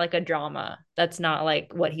 That's not like a drama. That's not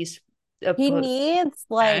like what he's He opposed needs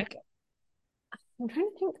to. like I'm trying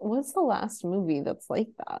to think what's the last movie that's like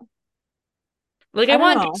that? Like I I don't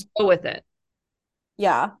want know. just go with it.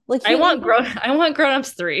 Yeah. Like he like I want Grown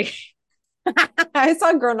Ups 3. I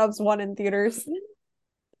saw Grown Ups 1 in theaters.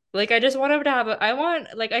 Like I just want him to have I want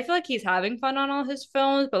like I feel like he's having fun on all his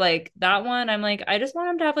films, but like that one, I'm like, I just want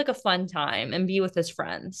him to have like a fun time and be with his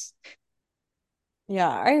friends. Yeah,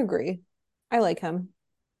 I agree. I like him.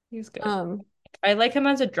 He's good. Um, I like him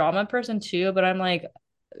as a drama person too, but I'm like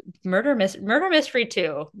Murder Mystery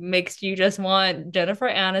 2 makes you just want Jennifer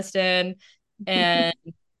Aniston and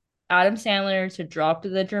Adam Sandler to drop to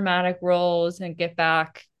the dramatic roles and get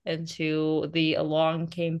back into the Along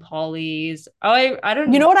Came Polly's. Oh, I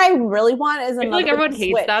you know don't what I really want is I feel like another everyone The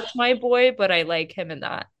hates Switch. That's My Boy, but I like him in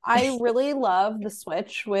that. I really love The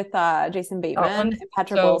Switch with Jason That Bateman one's and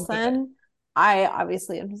Patrick so good. Wilson. I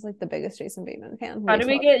obviously am just like the biggest Jason Bateman fan. How Wait do till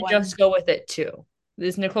we that get one. Just Go With It too?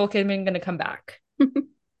 Is Nicole Kidman gonna come back?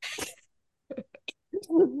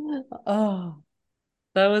 Oh,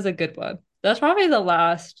 That was a good one. That's probably the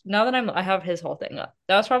last. Now that I have his whole thing up.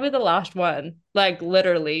 That was probably the last one. Like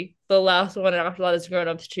literally the last one after that is Grown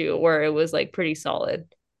Ups 2, where it was like pretty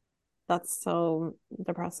solid. that's so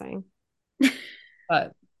depressing.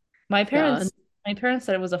 But my God. parents, my parents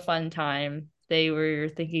said it was a fun time. They were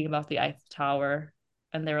thinking about the Eiffel Tower,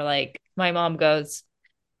 and they were like, my mom goes,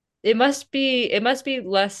 it must be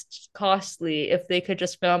less costly if they could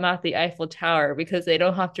just film at the Eiffel Tower because they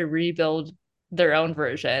don't have to rebuild their own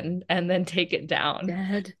version and then take it down.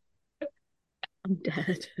 Dead. I'm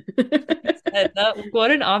dead. And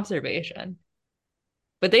what an observation.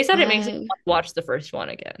 But they said it makes me I want to watch the first one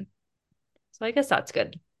again. So I guess that's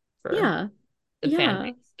good for yeah. the fan Yeah.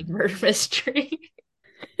 base of murder mystery.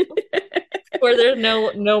 Where there's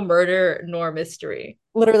no murder nor mystery.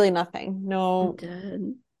 Literally nothing. I'm No,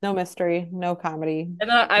 dead. No mystery, no comedy. And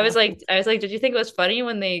No. did you think it was funny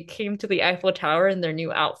when they came to the Eiffel Tower in their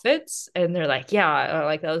new outfits? And they're like, yeah,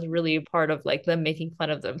 like that was really part of like them making fun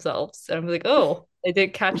of themselves. And I'm like, oh, I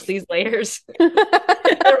did catch these layers. They're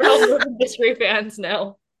all Murder Mystery fans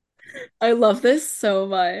now. I love this so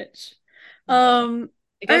much. Yeah. I All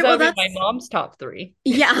guess right, that well would be my that's mom's top three.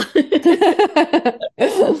 yeah.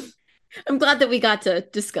 I'm glad that we got to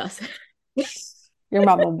discuss it. Your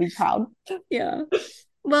mom will be proud. Yeah.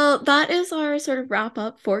 Well, that is our sort of wrap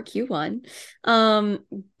up for Q1. Um,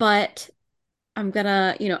 but I'm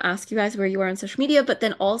gonna, ask you guys where you are on social media, but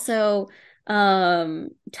then also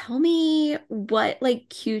tell me what like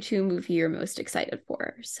Q2 movie you're most excited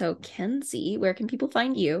for. So, Kenzie, where can people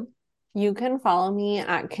find you? You can follow me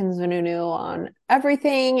at Kinsvanunu on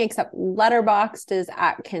everything except Letterboxd is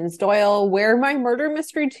at Kins Doyle, where my Murder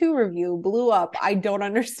Mystery 2 review blew up. I don't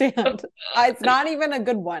understand. It's not even a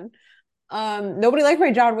good one. Nobody liked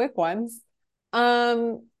my John Wick ones.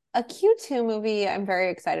 A Q2 movie I'm very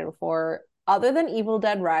excited for, other than Evil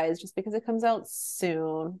Dead Rise, just because it comes out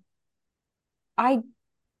soon, I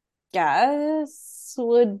guess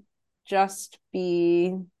would just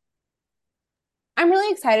be I'm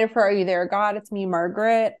really excited for Are You There, God? It's Me,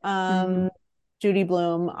 Margaret. Mhm. Judy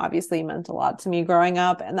Blume obviously meant a lot to me growing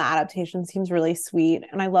up, and the adaptation seems really sweet,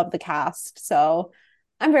 and I love the cast. So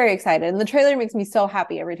I'm very excited. And the trailer makes me so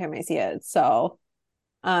happy every time I see it. So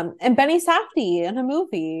and Benny Safdie in a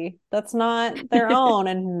movie that's not their own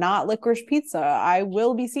and not Licorice Pizza. I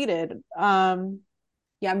will be seated. Yeah,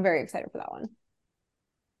 I'm very excited for that one.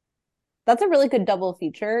 That's a really good double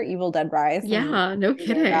feature, Evil Dead Rise and Yeah, no Dear God,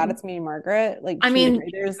 kidding. It's Me, Margaret. Like I truly mean,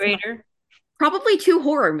 great. There's not Greater. probably two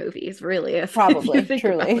horror movies, really, if you probably, think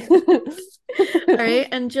about truly. it. All right.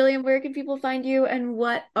 And Jillian, where can people find you and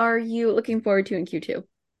what are you looking forward to in Q2?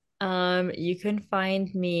 You can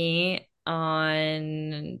find me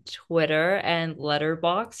on Twitter and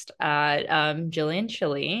Letterboxd at Jillian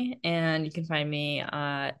Chili, and you can find me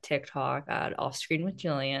at TikTok at Off Screen with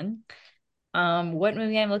Jillian. What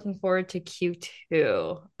movie I'm looking forward to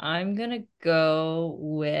Q2? I'm gonna go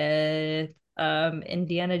with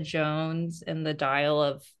Indiana Jones and the Dial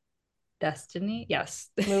of Destiny. Yes.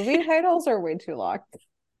 Movie titles are way too long.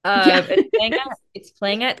 Yeah. It's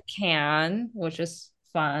playing at Cannes, which is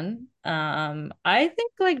fun. I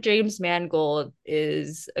think like James Mangold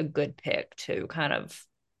is a good pick to kind of,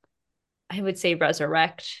 I would say,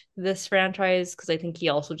 resurrect this franchise because I think he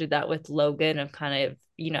also did that with Logan of kind of,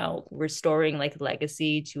 restoring like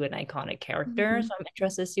legacy to an iconic character. So Mhm. I'm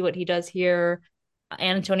interested to see what he does here.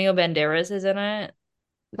 Antonio Banderas is in it.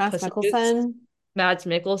 Mads Puss in Boots. Mikkelsen. Mads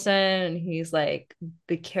Mikkelsen, and he's like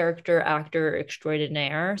the character actor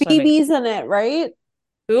extraordinaire. So I'm Phoebe's in it, right?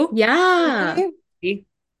 who? Yeah. Phoebe?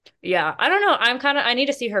 Yeah, I don't know. I need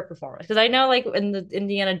to see her performance because I know like in the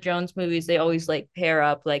Indiana Jones movies they always like pair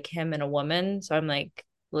up like him and a woman. So I'm like,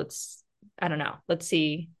 I don't know. Let's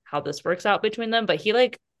see how this works out between them. But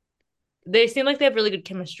they seem like they have really good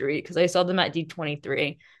chemistry because I saw them at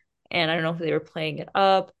D23 and I don't know if they were playing it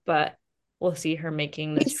up, but we'll see her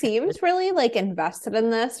making He this seems really like invested in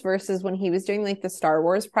this versus when he was doing like the Star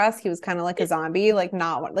Wars press, he was kind of like a zombie, like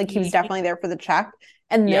not like he was definitely there for the check.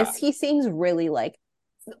 And Yeah. this, he seems really like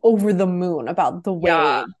over the moon about the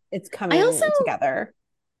Yeah. way it's I also coming together.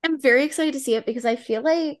 am very excited to see it because I feel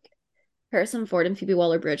like Harrison Ford and Phoebe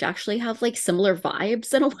Waller-Bridge actually have like similar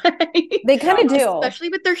vibes in a way, They kind of do. especially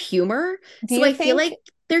with their humor. Do So you I feel think like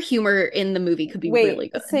their humor in the movie could be Wait,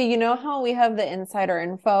 really so good. you know how we have the insider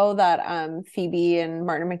info that Phoebe and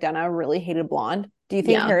Martin McDonough really hated Blonde? Do you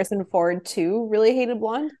think Yeah. Harrison Ford too really hated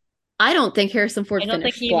Blonde? I don't think Harrison I Ford don't think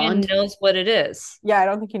finished he even Blonde. knows what it is. Yeah, I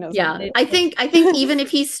don't think he knows what Yeah. it I think is. even if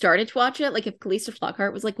he started to watch it, like if Calista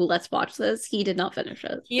Flockhart was like, let's watch this, he did not finish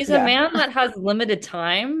it. He's a Yeah. man that has limited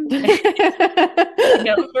time. He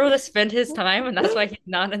knows where to spend his time, and that's why he's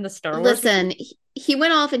not in the Star Wars movie. Listen, he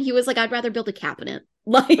went off and he was like, I'd rather build a cabinet.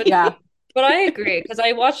 But Like, Yeah. but I agree because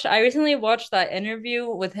I recently watched that interview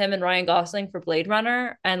with him and Ryan Gosling for Blade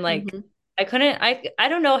Runner, and like mhm. I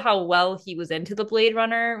don't know how well he was into the Blade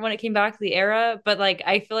Runner when it came back to the era, but like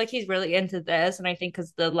I feel like he's really into this, and I think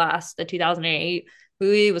because the 2008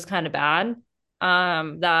 movie was kind of bad,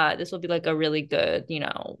 that this will be like a really good,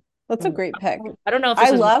 That's a great pick. I don't know if I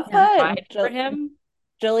this is love that right for him.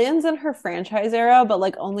 Jillian's in her franchise era, but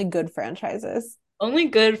like only good franchises. Only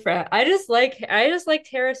good for I just liked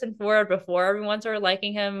Harrison Ford before everyone started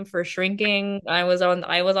liking him for Shrinking. I was on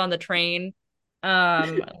the train. I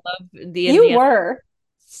love the You Indiana were. You were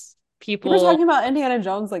people. talking about Indiana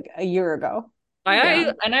Jones like a year ago.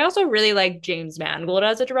 Yeah. I also really like James Mangold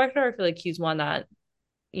as a director. I feel like he's one that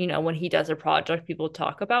when he does a project, people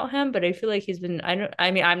talk about him, but I feel like he's been,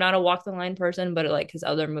 I mean, I'm not a Walk the Line person, but like his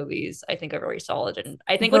other movies, I think are very solid. And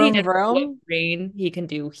I think what he Vroom did with vroom. Rain, he can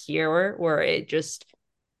do here, where it just,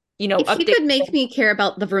 If you update. could make me care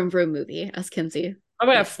about the Vroom Vroom movie as Kinsey, Oh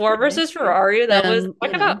my God, makes Ford me, versus Ferrari. That was then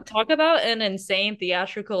you know, talk about an insane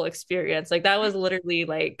theatrical experience. Like that was literally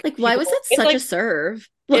like like why was people. that such a serve?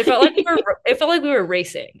 It felt like we Like, were. It felt like we were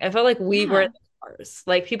racing. I felt like we were in yeah, the cars.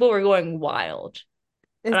 Like people were going wild,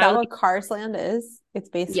 Is and that what Carsland is? It's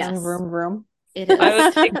based on yes, Vroom Vroom. it I was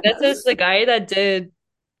is. like, this is the guy that did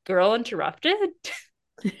Girl Interrupted,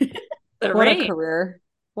 The What a Rain. career.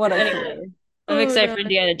 What a Anyway, career. I'm Oh excited for God.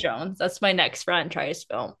 Indiana Jones. That's my next franchise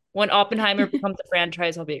film. When Oppenheimer becomes a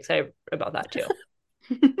franchise, I'll be excited about that too.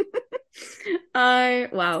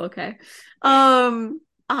 Wow, okay.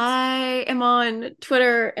 I am on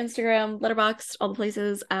Twitter, Instagram, Letterboxd, all the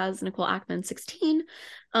places as Nicole Ackman 16.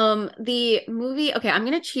 The movie, okay, I'm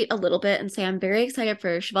gonna cheat a little bit and say I'm very excited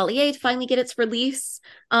for Chevalier to finally get its release.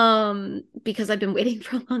 Because I've been waiting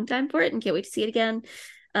for a long time for it and can't wait to see it again.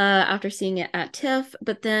 After seeing it at TIFF.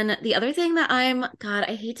 But then the other thing that God,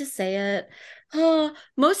 I hate to say it.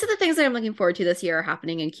 Most of the things that I'm looking forward to this year are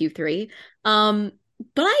happening in Q3. Um,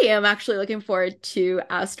 but I am actually looking forward to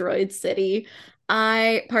Asteroid City.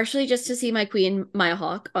 I partially just to see my queen Maya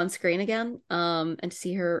Hawke on screen again, and to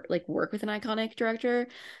see her like work with an iconic director.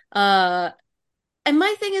 Uh, and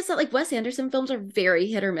my thing is that like Wes Anderson films are very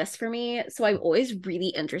hit or miss for me, so I'm always really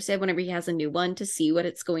interested whenever he has a new one to see what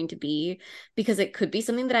it's going to be because it could be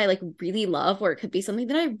something that I like really love or it could be something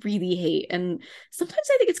that I really hate. And sometimes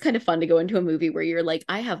I think it's kind of fun to go into a movie where you're like,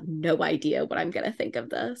 I have no idea what I'm gonna think of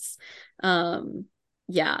this. Um,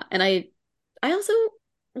 yeah, and I also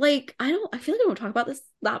like I feel like I don't talk about this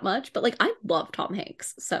that much, but like I love Tom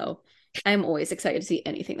Hanks, so I'm always excited to see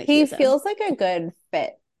anything that he He is in. feels like a good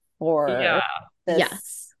fit Yeah, for this.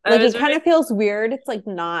 Yes. I Like was it kind very, of feels weird. It's like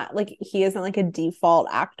not like he isn't like a default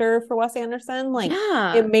actor for Wes Anderson. Like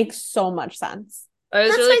it Yeah. makes so much sense. I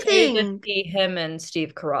was That's really my excited to thing. see him and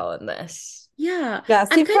Steve Carell in this. Yeah. Yeah,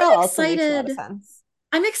 I'm Steve kind Carell of also makes a lot of excited. sense.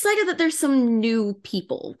 I'm excited that there's some new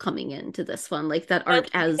people coming into this one, like that That's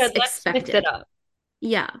aren't what I as said. Let's mix it expected. up.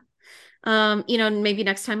 Yeah. Maybe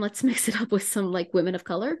next time let's mix it up with some like women of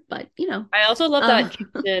color, but I also love uh that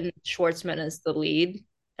Jason Schwartzman is the lead,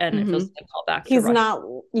 and it feels mhm. like a callback to He's Rush. not,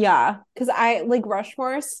 yeah, because I like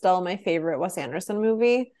Rushmore is still my favorite Wes Anderson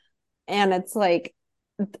movie. And it's like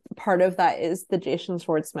part of that is the Jason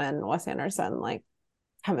Schwartzman, Wes Anderson like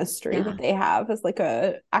chemistry that Yeah. they have as like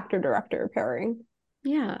a actor director pairing.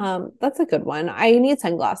 Yeah. That's a good one. I need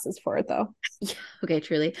sunglasses for it though. Yeah. Okay,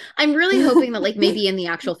 truly. I'm really hoping that like maybe in the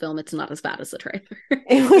actual film it's not as bad as the trailer.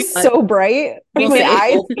 It was But so bright. Do you we'll My see it in see.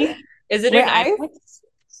 eyes, Dolby? Is it my in eyes, IMAX?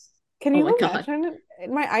 can Oh my you God. imagine?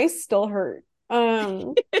 My eyes still hurt.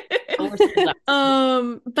 I'll wear sunglasses.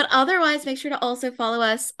 But otherwise, make sure to also follow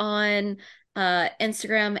us on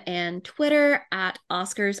Instagram and Twitter at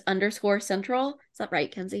Oscars_Central. Is that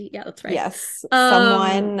right, Kenzie? Yeah, that's right. Yes, Um,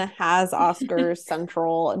 someone has Oscars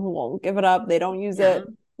Central and won't give it up. They don't use yeah. it.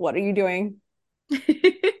 What are you doing?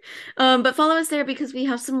 But follow us there because we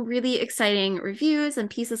have some really exciting reviews and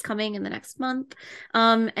pieces coming in the next month.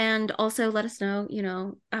 And also let us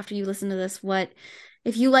know, after you listen to this, what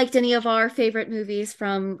if you liked any of our favorite movies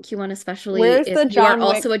from Q1, especially Where's if the you are John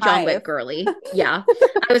Wick also a John Wick 5? girly. Yeah.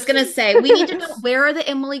 I was gonna say we need to know where are the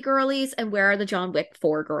Emily girlies and where are the John Wick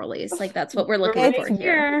 4 girlies. Like that's what we're We're looking right It's, for here.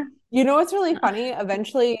 here. you know what's really funny?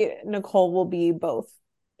 Eventually, Nicole will be both.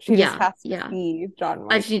 She just Yeah, has to yeah. see John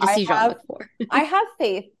I Wick. just need to see John Wick 4. I have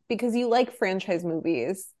faith because you like franchise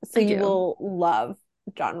movies, so I you do. will love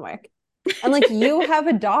John Wick. And like you have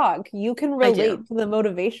a dog, you can I relate do. to the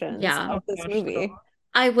motivations Yeah. Oh of this my gosh, movie.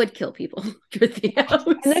 I would kill people for And Theo.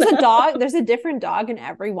 there's a dog, there's a different dog in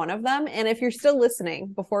every one of them. And if you're still listening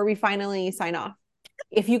before we finally sign off,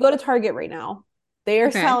 if you go to Target right now, they are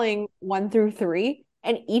Okay. selling 1 through 3,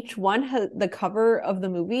 and each one has the cover of the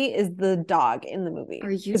movie is the dog in the movie.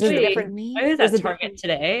 Are you Because there's a Wait, kidding different, I me? was there's at a Target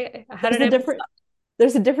today. How there's did a I miss different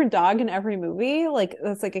there's a different dog in every movie. Like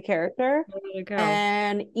that's like a character, that? Where did it go?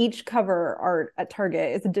 and each cover art at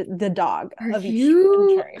Target is the dog Are of each you?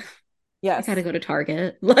 entry. I Yes, gotta go to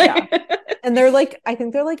Target. yeah, Like, and they're like I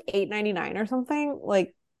think they're like 8.99 or something.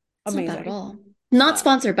 Like it's not bad at amazing. all. Not Yeah.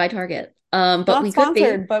 sponsored by Target. But Not we could be.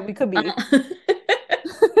 sponsored, but we could be. Uh,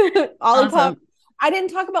 Olipop. awesome. I didn't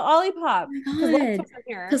talk about Olipop Oh because my Lex God. wasn't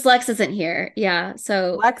here. Because Lex isn't here. Yeah.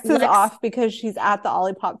 So Lex is off because she's at the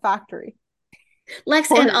Olipop factory.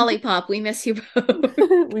 Lex and Or Olipop, we miss you both.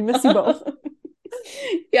 we miss you both.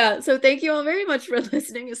 Yeah. So thank you all very much for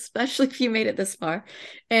listening, especially if you made it this far.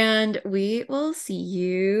 And we will see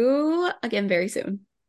you again very soon.